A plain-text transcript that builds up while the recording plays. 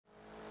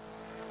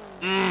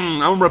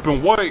I'm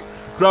repping white,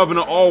 driving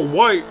an all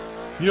white.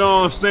 You know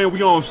what I'm saying?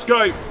 We on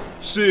Skype.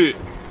 Shit.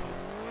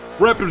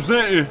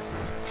 Representing.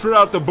 Straight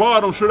out the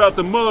bottom, straight out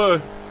the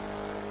mud.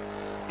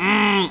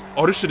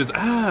 Oh, this shit is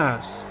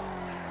ass.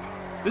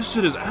 This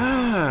shit is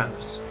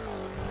ass.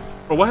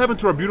 Bro, what happened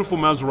to our beautiful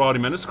Maserati,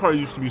 man? This car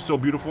used to be so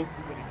beautiful.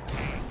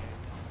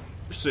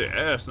 This shit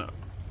ass now.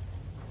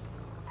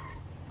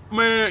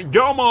 Man,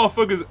 y'all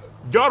motherfuckers,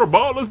 y'all are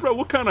ballers, bro.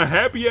 What kind of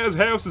happy ass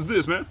house is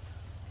this, man?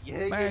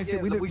 Yeah.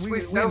 We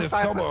switched south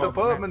side for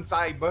suburban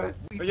side, bud.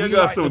 Y'all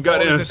got some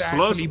goddamn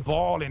sluts.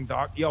 Balling,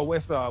 doc. Yo,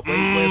 what's up? So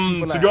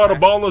y'all the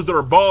ballers that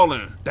are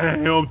balling.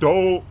 Damn,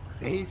 dog.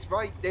 That's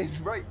right.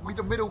 We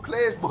the middle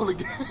class ball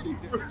again.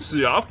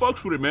 See, I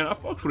fucks with it, man. I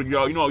fucks with it,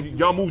 y'all. You know,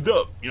 y'all moved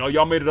up. You know,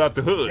 y'all made it out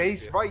the hood.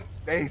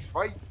 That's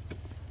right.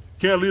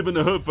 Can't live in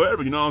the hood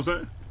forever, you know what I'm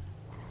saying?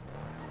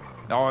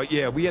 Oh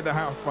yeah, we at the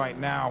house right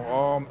now.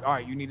 All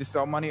right, you need to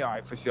sell money? All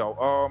right, for sure.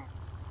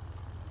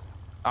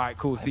 All right,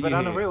 cool. See you But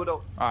on here. the real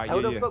though, all right, how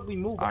the fuck we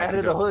move out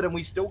of the hood and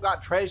we still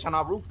got trash on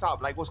our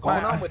rooftop? Like, what's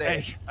going on with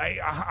that? Hey,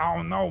 I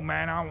don't know,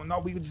 man. I don't know.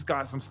 We just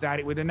got some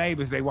static with the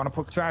neighbors. They want to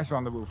put trash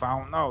on the roof. I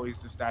don't know.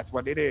 It's just that's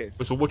what it is.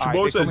 So what your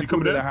boy says? You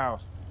coming to in the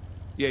house?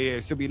 Yeah.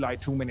 It should be like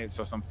 2 minutes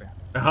or something.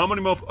 And how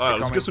many months?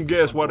 Let's get some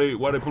gas while they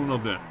pulling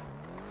up then.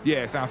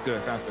 Yeah, sounds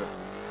good.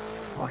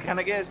 What kind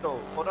of gas though?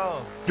 Hold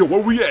on. Yo,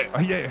 where we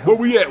at? Yeah. Where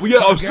we at? We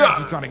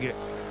outside. Trying to get.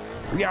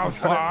 We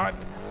outside.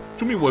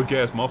 What you mean what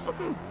gas,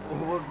 motherfucker?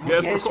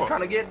 What gas you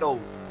trying to get though?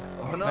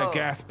 That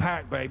gas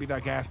pack, baby.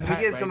 That gas pack. Let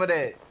me get some of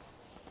that.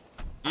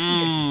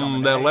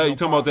 That loud. You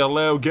talking about that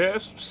loud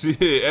gas? Shit,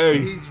 hey.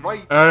 He's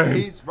right.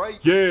 Hey. He's right.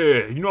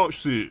 Yeah, you know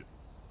shit.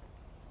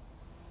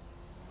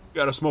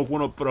 Gotta smoke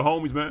one up for the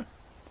homies, man.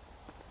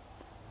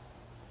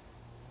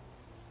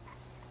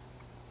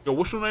 Yo,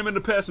 what's your name in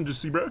the passenger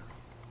seat, bro?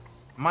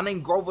 My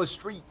name Grover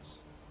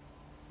Streets.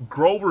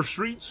 Grover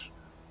Streets?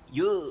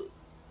 Yeah.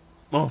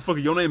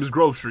 Motherfucker, your name is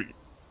Grove Street.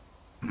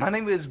 My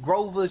name is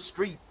Grover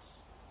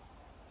Streets.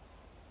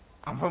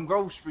 I'm from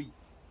Grove Street.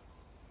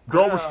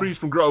 Grover Streets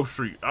from Grove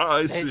Street.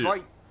 Alright, that's shit.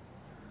 right.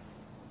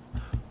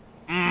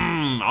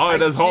 Alright,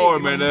 that's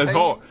hard, man. That's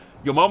hard.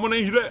 Your mama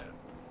named you that?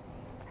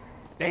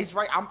 That's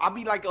right. I'll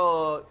be like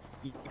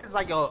it's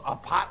like a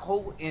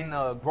pothole in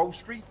Grove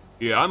Street.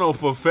 Yeah, I know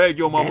for a fact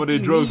your mama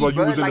did drugs while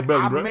you was in the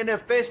belly, bro. I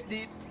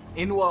manifested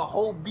into a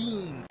whole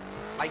being.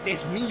 Like,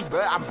 that's me, bro.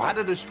 I'm part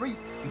of the street.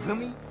 You feel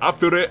me? I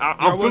feel that.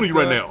 I'm feeling you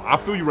right now. I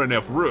feel you right now,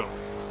 for real.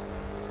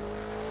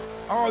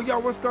 Oh, yo,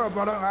 what's good,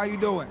 brother? How you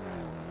doing?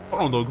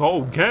 Hold on, the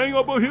whole gang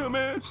up here,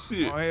 man.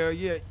 Shit. Oh, hell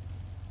yeah.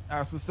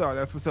 That's what's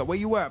up. Where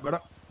you at, brother?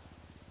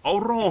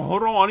 Hold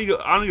on.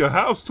 I need a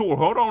house tour.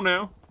 Hold on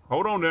now.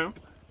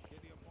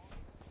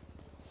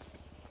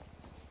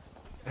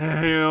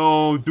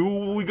 Damn, dude,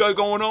 what we got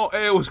going on?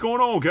 Hey, what's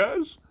going on,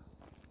 guys?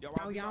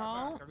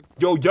 Y'all?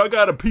 Yo, y'all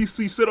got a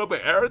PC set up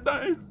and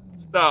everything?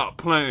 Stop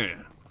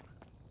playing.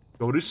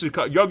 Yo, this shit,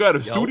 y'all got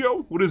a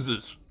studio? What is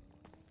this?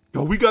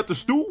 Yo, we got the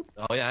stool?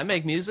 Oh yeah, I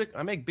make music.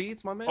 I make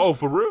beats, my man. Oh,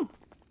 for real?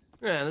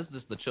 Yeah, this is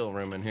just the chill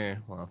room in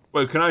here. Well,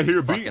 wait, can I hear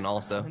a beat? Fucking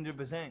also.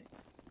 100%.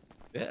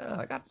 Yeah,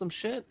 I got some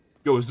shit.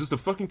 Yo, is this the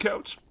fucking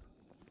couch?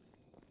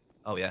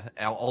 Oh yeah,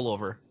 all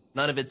over.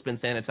 None of it's been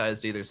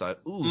sanitized either, so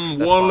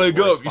one leg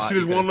up. You see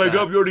this one leg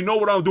up? You already know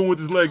what I'm doing with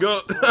this leg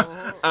up.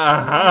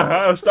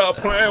 Stop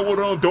playing with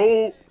them,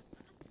 dude.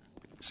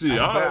 See,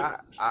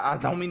 I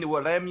don't mean to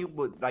alarm you,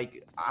 but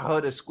like I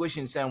heard a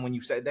squishing sound when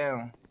you sat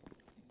down.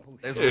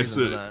 There's a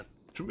reason for that.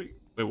 What you mean?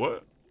 Wait,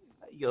 what?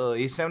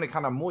 It sounded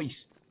kind of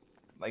moist,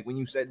 like when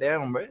you sat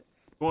down, bro.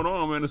 What's going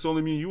on, man? It's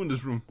only me and you in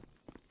this room.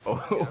 Oh,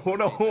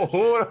 hold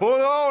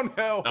on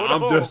now.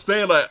 I'm just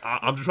saying, like,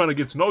 I'm just trying to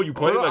get to know you,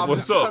 play. Like,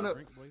 what's up?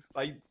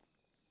 Like,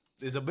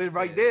 there's a bit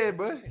right there,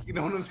 bro. You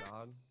know what I'm saying?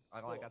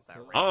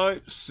 All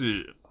right,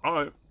 shit. All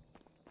right.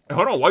 Hey,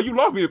 hold on. Why you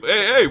lock me up?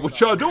 Hey, what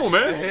y'all doing,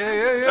 man?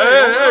 Hey,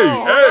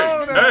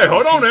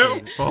 hold on now.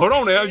 Hold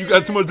on now. You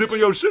got too much dip in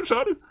your ship,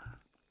 shawty.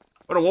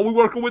 Hold on. What we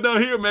working with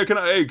down here, man? Can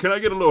I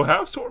get a little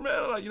house tour,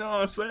 man? Like, you know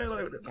what I'm saying?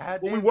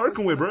 Like, what we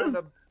working with, bro?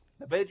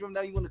 The bedroom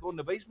now, you want to go in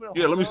the basement?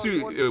 Yeah, let me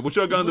see. What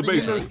y'all got in the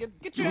basement?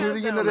 Get your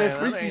ass down, that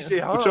freaky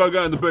shit, huh? What y'all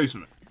got in the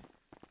basement?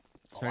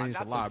 I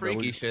got some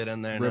freaky shit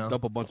in there now. Ripped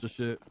up a bunch of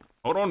shit.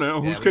 Hold on now.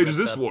 Whose cage is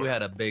this for? We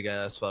had a big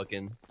ass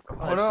fucking.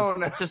 Hold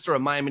on. It's just to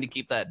remind me to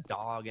keep that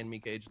dog in me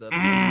caged up.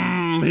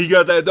 He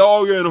got that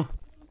dog in him.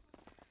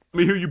 Let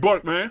me hear you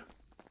bark, man.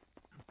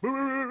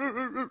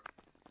 What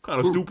kind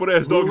of stupid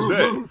ass dog is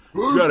that?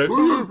 You got it.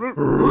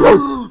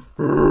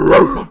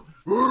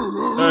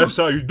 That's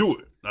how you do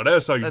it. Now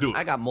that's how you do it.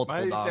 I got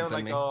multiple dogs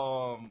in me.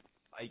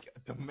 Like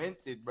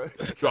demented, bro.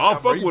 Yo, I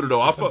fuck with it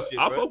though. I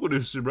fuck with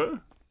this shit, bro.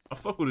 I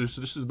fuck with this.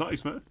 This is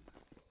nice, man.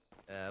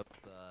 Yeah,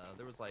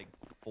 there was like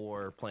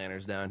 4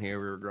 planters down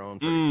here. We were growing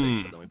pretty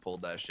thick, but then we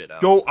pulled that shit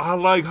out. Yo, I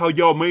like how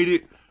y'all made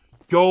it.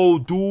 Yo,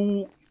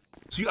 dude.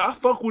 See, I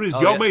fuck with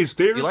this. Y'all made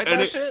stairs. You like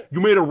that shit?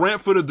 You made a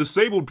ramp for the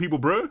disabled people,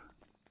 bro.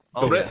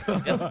 Oh,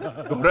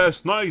 yo,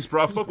 that's nice,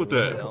 bro. I fuck with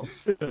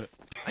that.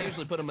 I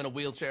usually put them in a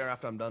wheelchair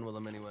after I'm done with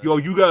them anyway. Yo,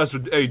 you guys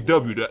are a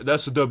W.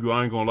 That's a W.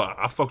 I ain't gonna lie.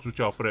 I fucked with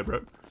y'all for that, bro.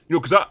 You know,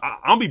 cause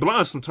I'll be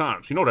blind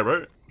sometimes. You know that,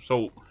 right?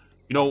 So,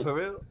 you know, For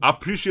real? I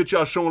appreciate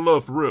y'all showing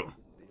love for real.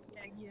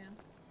 Yeah.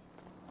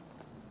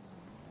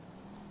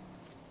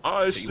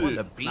 All right, So you want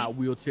the shit. beat? Not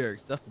wheelchair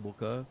accessible,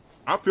 cuz.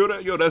 I feel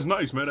that. Yo, that's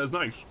nice, man. That's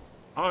nice.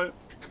 All right.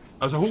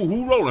 I said,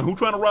 who rolling? Who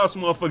trying to ride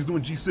some motherfuckers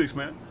doing G6,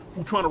 man?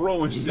 Who trying to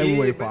roll and shit? Let me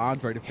wait for man.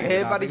 Andre to figure it out. I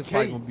Everybody think it's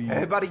probably can't. gonna be.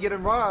 Everybody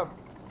getting robbed.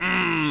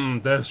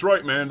 That's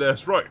right, man.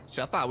 That's right.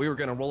 Shit, I thought we were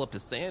gonna roll up to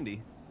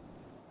Sandy,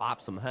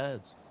 pop some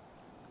heads.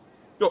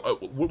 Yo,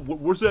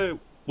 where's that?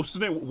 What's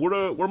his name?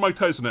 Where Mike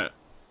Tyson at?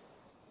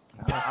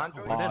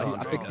 Andre,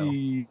 I think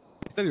he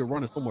said he was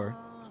running somewhere.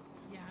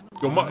 Yeah,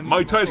 Yo,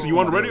 Mike Tyson, you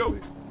on the radio?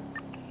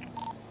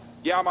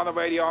 Yeah, I'm on the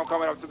radio. I'm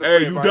coming up to the Hey,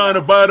 crib you right down now.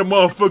 to buy the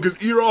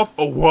motherfucker's ear off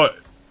or what?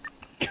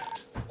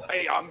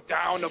 Hey, I'm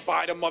down to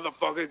buy the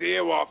motherfucker's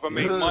ear off and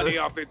make money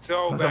off it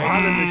too, That's a man.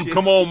 lot of this shit.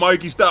 Come on,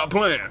 Mikey, stop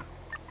playing.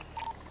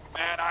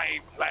 Man, I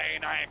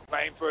ain't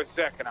playing for a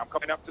second. I'm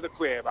coming up to the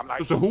crib. I'm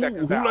like So 2 who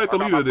seconds out. like the I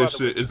got leader my of this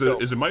brother shit?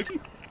 with Is me, it Mikey?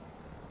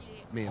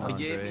 Me and Oh,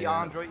 Andre. yeah, me,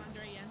 Andre.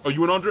 Oh,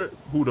 you and Andre?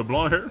 Who, the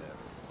blonde hair?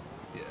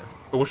 Yeah,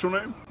 Oh, what's your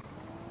name?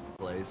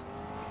 Blaze.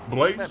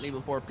 Blaze? Met me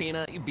before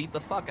Peanut. You beat the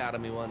fuck out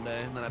of me one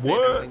day, and then I paid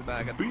What? everything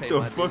back. I had to Beat pay the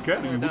my fuck dues. out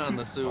of you? We were What down in you-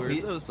 the sewers.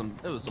 It was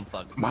some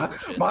fucking My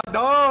stupid shit.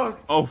 dog.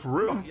 Oh, for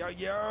real?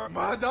 Yeah.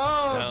 My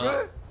dog, No.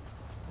 bro.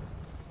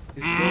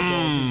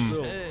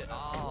 Shit.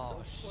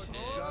 Oh shit.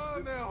 Hold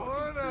on now,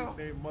 hold on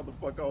now.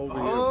 Motherfucker over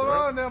Hold here,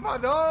 on now, my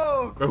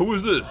dog. Hey, who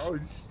is this? bro. Oh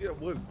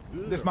shit, what's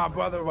good? This my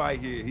brother right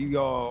here. He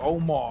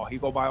Omar. He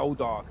go by Old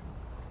Dog.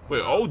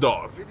 Wait, old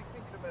dog. Really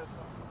thinking about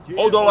something.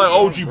 Yeah, Old dog like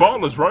OG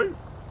Ballas, right?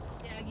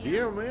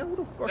 Yeah, man. Who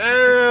the fuck? Damn,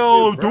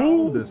 is this,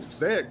 bro? dude. The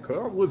set, cuz.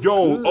 What's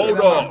Yo, good? Old That's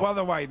my dog.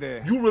 brother right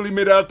there. You really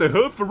made it out the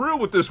hood for real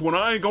with this one.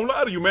 I ain't gonna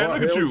lie to you, man. Bro,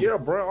 Look at hell you. Yeah,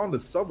 bro. On the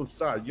suburb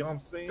side, you know what I'm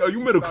saying? Yo, you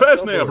East middle side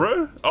class now, suburb.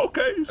 bro.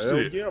 Okay, Hell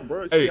shit. yeah,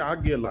 bro. Hey. Shit, I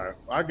get like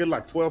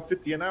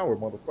 $12.50 an hour,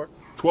 motherfucker.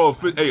 12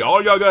 feet. Hey,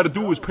 all y'all gotta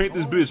do is paint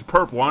this bitch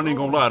purple. I ain't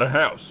gonna lie, the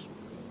house.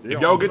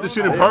 If y'all get this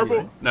shit in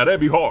purple, now that'd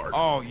be hard.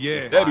 Oh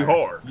yeah. That'd be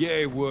hard. Yeah,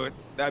 it would.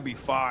 That'd be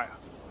fire.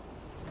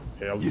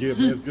 Hell yeah,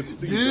 man. It's good to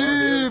see you.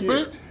 Yeah, Hell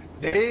man.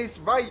 That's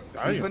right.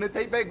 We Damn. finna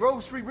take back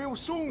Grove Street real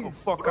soon. Oh,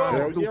 fuck Bro. kind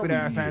of Hell yeah, stupid we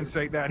ass here.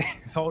 handshake that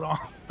is. Hold on.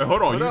 Hey,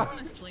 hold on. Hold You, on.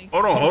 Honestly.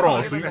 hold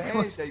on. Give So me you, a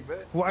handshake, man.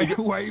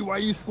 Why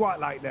you squat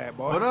like that,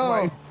 boy? Hold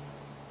Why- on.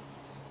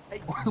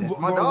 Hey, that's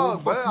my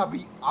dog, bro.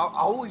 I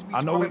always be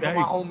I know squatting it- for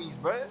my hey.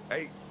 homies, bro.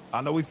 Hey,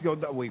 I know it's your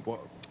wait, what?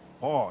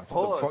 Pause. Pause.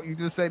 What the fuck you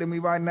just say to me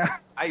right now?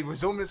 Hey,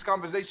 resume this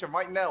conversation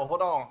right now.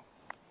 Hold on.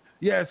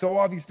 Yeah, so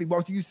obviously,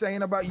 what you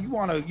saying about you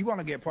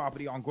wanna get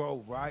property on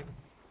Grove, right?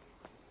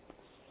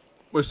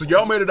 wait, so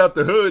y'all made it out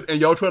the hood and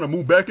y'all trying to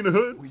move back in the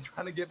hood? We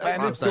trying to get Man,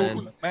 back. this I'm saying.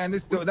 dude, man,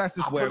 this dude, that's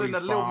I just where put in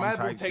he's a little from Mabel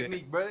type shit.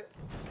 technique, bro.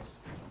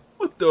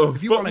 What the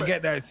If you fuck? want to man?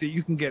 get that shit,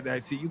 you can get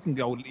that shit. You can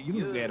go, you can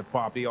Yeah. get a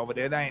property over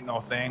there. That ain't no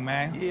thing,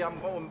 man. Yeah, I'm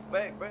going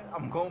back, bro.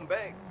 I'm going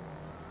back.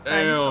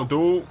 Damn,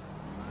 dude.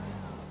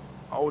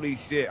 Holy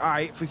shit. All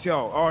right, for sure.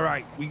 All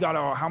right, we got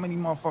how many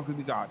motherfuckers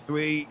we got?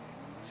 3,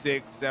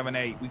 6, 7,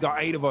 8. We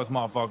got 8 of us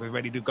motherfuckers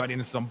ready to get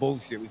into some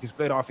bullshit. We can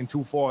split off in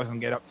 2 fours and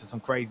get up to some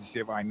crazy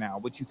shit right now.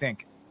 What you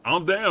think?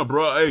 I'm down,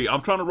 bro. Hey,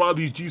 I'm trying to rob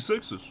these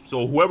G6s.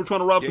 So whoever trying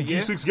to rob the Yeah,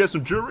 yeah. G6 get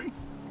some jewelry,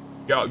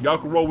 y'all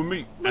can roll with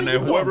me. And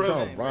then I'm whoever else,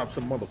 trying to rob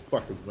some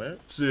motherfuckers, man.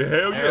 shit,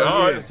 hell yeah. Hell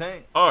All yeah. right.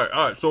 Same. All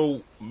right.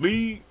 So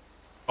me,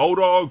 old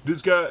dog,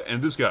 this guy,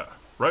 and this guy,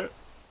 right?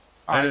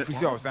 All right, And for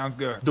sure. Sounds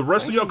good. The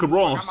rest of y'all could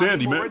roll on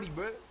Sandy, man. Already,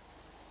 bro.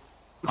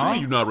 What you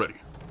mean you not ready?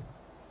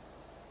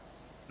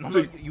 No,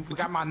 you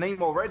forgot my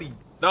name already.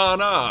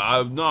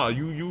 Nah,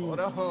 you. Hold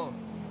on.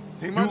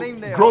 Say my name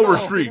now. Grover Hold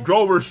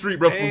on. Street,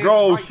 bro, from That's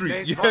Grove right, Street.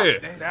 that's Yeah,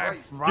 right,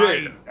 That's right.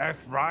 right. Yeah.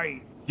 That's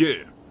right. yeah.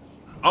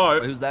 All Wait,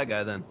 right, who's that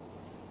guy then?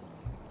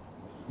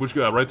 which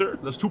guy right there?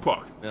 That's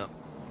Tupac. Yeah.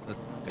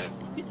 Okay.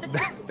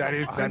 That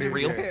is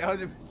Real? it.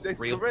 100% that's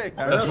Real? correct.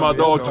 That's my That's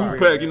dog all right.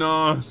 Tupac. You know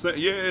what I'm saying?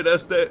 Yeah,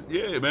 that's that.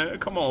 Yeah, man.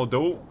 Come on,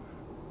 dude.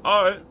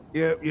 All right,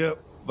 Yep.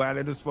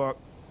 Valid as fuck.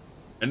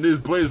 and this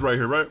Blaze right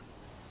here, right?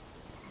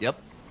 Yep.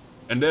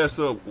 And that's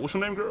what's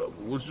your name, girl?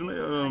 What's your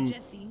name?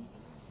 Jesse.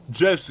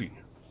 Jesse.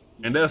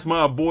 And that's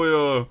my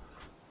boy.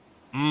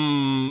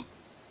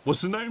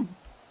 What's his name?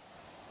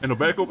 In the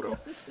back over there.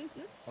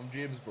 I'm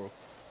James, bro.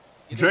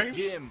 James.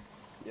 Jim.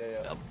 Yeah,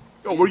 yeah.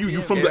 Yo, where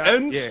you from the Yeah,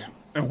 ends? yeah.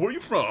 And where you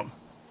from?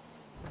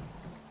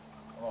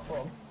 Where am I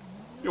from?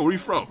 Yo, where you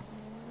from?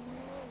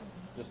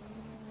 Just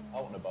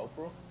out and about,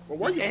 bro. Well,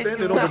 why you He's standing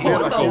asking over what there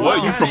the like Oh, a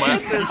what? You from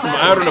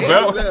out and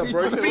about? Yeah,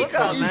 bro. Speak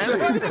up,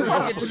 man.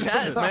 Fucking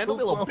chest, man. Don't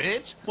be a little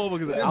bitch.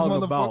 Motherfuckers out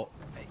and about.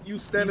 You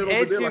He's standing over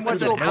there asking like what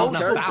it's your a out and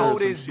postal about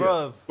code or some is, shit.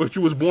 bruv. But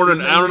you was born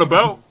in out and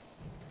about?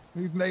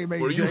 His name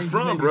ain't Where you James, his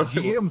from, name bro? is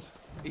James.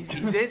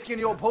 He's asking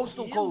your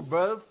postal code,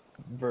 bruv.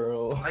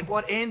 Bro. Like,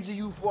 what ends are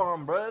you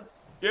from, bruv?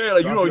 Yeah,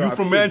 like, you know, Drop you your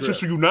from IP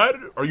Manchester address.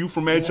 United? Are you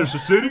from Manchester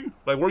City?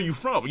 Like, where you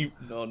from? You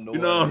No, no. You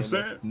know what I'm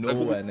saying? Like,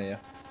 Nowhere near.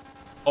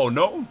 oh,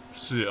 no?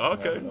 Shit,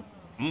 okay.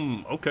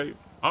 No. Okay.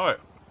 All right.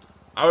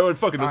 All right,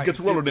 fuck it. Let's All get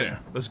right, rolling shit, there.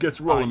 Let's get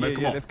All rolling, right, man. yeah,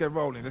 Come yeah, on. let's get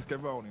rolling. Let's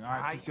get rolling. All right,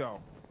 Alright. for sure.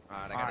 All right,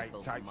 I All gotta right,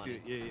 sell tight some money.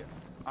 shit. Yeah, yeah.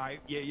 All right,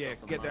 yeah, yeah. Sell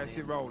some Get that money shit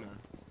and, rolling.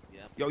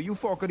 Yep. Yo, you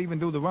four could even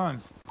do the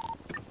runs.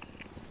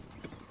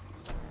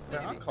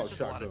 Man, I call It's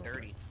just a lot of shotgun.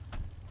 dirty.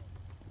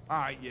 All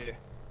right, yeah.